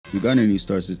We got a new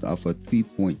Star System Alpha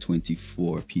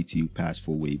 3.24 PTU patch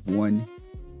for Wave 1.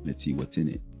 Let's see what's in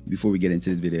it. Before we get into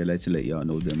this video, I'd like to let y'all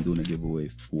know that I'm doing a giveaway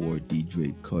for the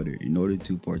Drape Cutter. In order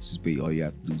to participate, all you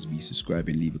have to do is be subscribed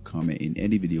and leave a comment in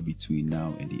any video between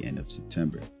now and the end of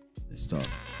September. Let's start.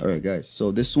 Alright guys,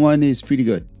 so this one is pretty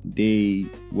good.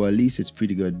 Well, at least it's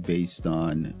pretty good based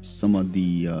on some of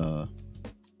the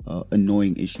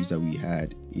annoying issues that we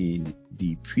had in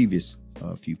the previous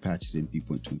few patches in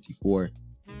 3.24.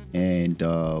 And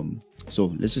so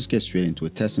let's just get straight into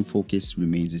it. Testing focus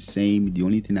remains the same. The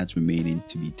only thing that's remaining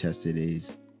to be tested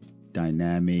is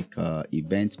dynamic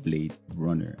event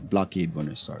blockade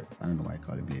runner. Sorry, I don't know why I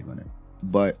call it blade runner.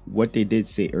 But what they did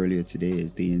say earlier today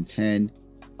is they intend,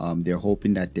 they're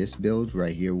hoping that this build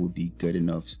right here will be good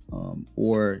enough,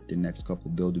 or the next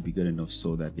couple build will be good enough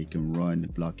so that they can run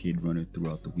blockade runner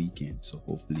throughout the weekend. So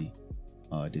hopefully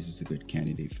this is a good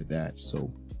candidate for that.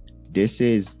 So this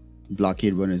is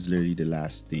blockade runner is literally the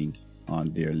last thing on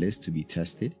their list to be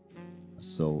tested.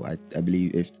 So I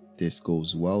believe if this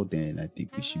goes well, then I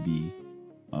think we should be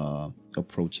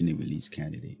approaching a release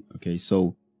candidate. Okay,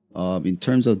 so in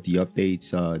terms of the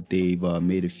updates, they've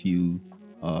made a few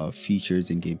features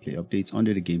and gameplay updates.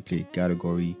 Under the gameplay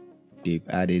category, they've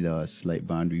added a slight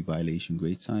boundary violation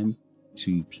grade time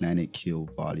to planet kill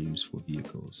volumes for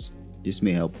vehicles. This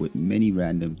may help with many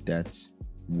random deaths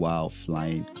while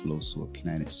flying close to a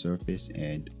planet's surface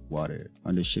and water.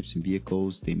 Under ships and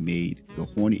vehicles, they made the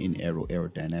horny and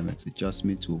aerodynamics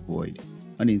adjustment to avoid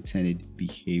unintended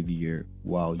behavior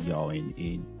while yawing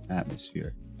in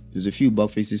atmosphere. There's a few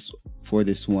bug fixes for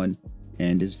this one,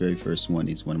 and this very first one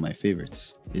is one of my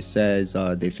favorites. It says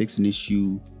they fixed an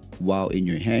issue while in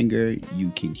your hangar. You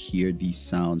can hear these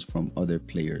sounds from other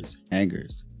players'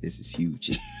 hangars. This is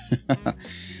huge.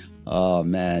 Oh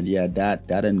man, yeah,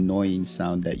 that annoying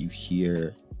sound that you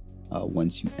hear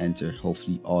once you enter,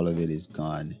 hopefully all of it is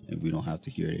gone and we don't have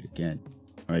to hear it again.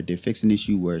 All right, they fixed an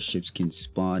issue where ships can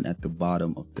spawn at the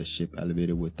bottom of the ship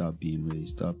elevator without being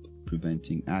raised up,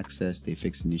 preventing access. They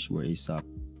fixed an issue where ASOP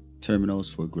terminals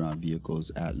for ground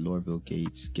vehicles at Lorville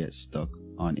gates get stuck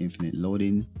on infinite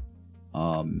loading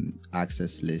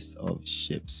access list of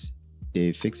ships.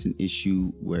 They fixed an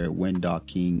issue where when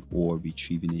docking or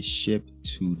retrieving a ship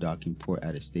to docking port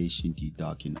at a station, the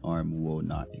docking arm will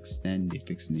not extend. They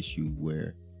fixed an issue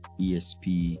where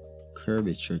ESP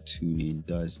curvature tuning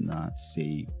does not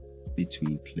save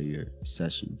between player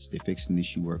sessions. They fixed an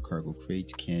issue where cargo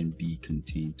crates can be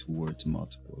contained towards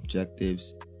multiple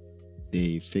objectives.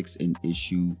 They fixed an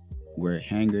issue where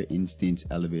hangar instance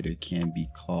elevator can be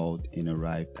called and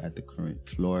arrived at the current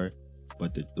floor,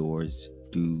 but the doors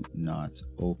do not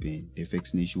open. They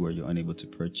fixed an issue where you're unable to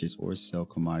purchase or sell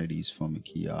commodities from a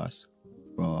kiosk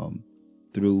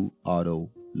through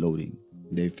auto loading.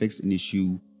 They fixed an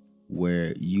issue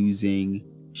where using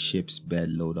ship's bed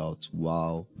loadouts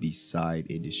while beside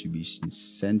a distribution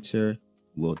center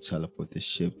will teleport the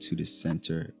ship to the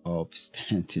center of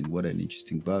Stanton. What an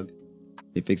interesting bug.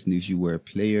 They fixed an issue where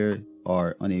players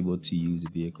are unable to use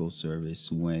vehicle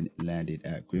service when landed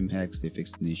at Grimhex. They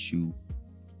fixed an issue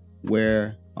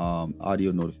where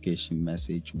audio notification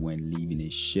message when leaving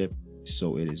a ship,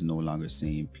 so it is no longer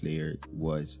saying player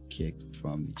was kicked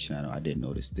from the channel. I did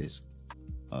notice this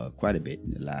quite a bit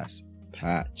in the last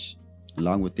patch.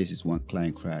 Along with this is one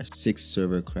client crash, 6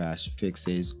 server crash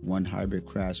fixes, 1 hybrid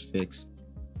crash fix,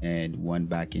 and 1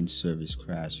 backend service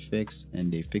crash fix.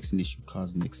 And they fixed an issue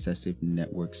causing excessive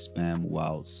network spam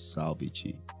while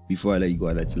salvaging. Before I let you go,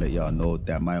 I'd like to let y'all know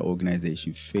that my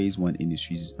organization, Phase 1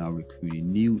 Industries, is now recruiting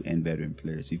new and veteran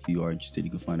players. If you are interested, you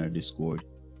can find our Discord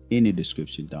in the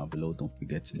description down below. Don't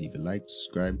forget to leave a like,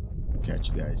 subscribe. Catch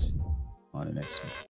you guys on the next one.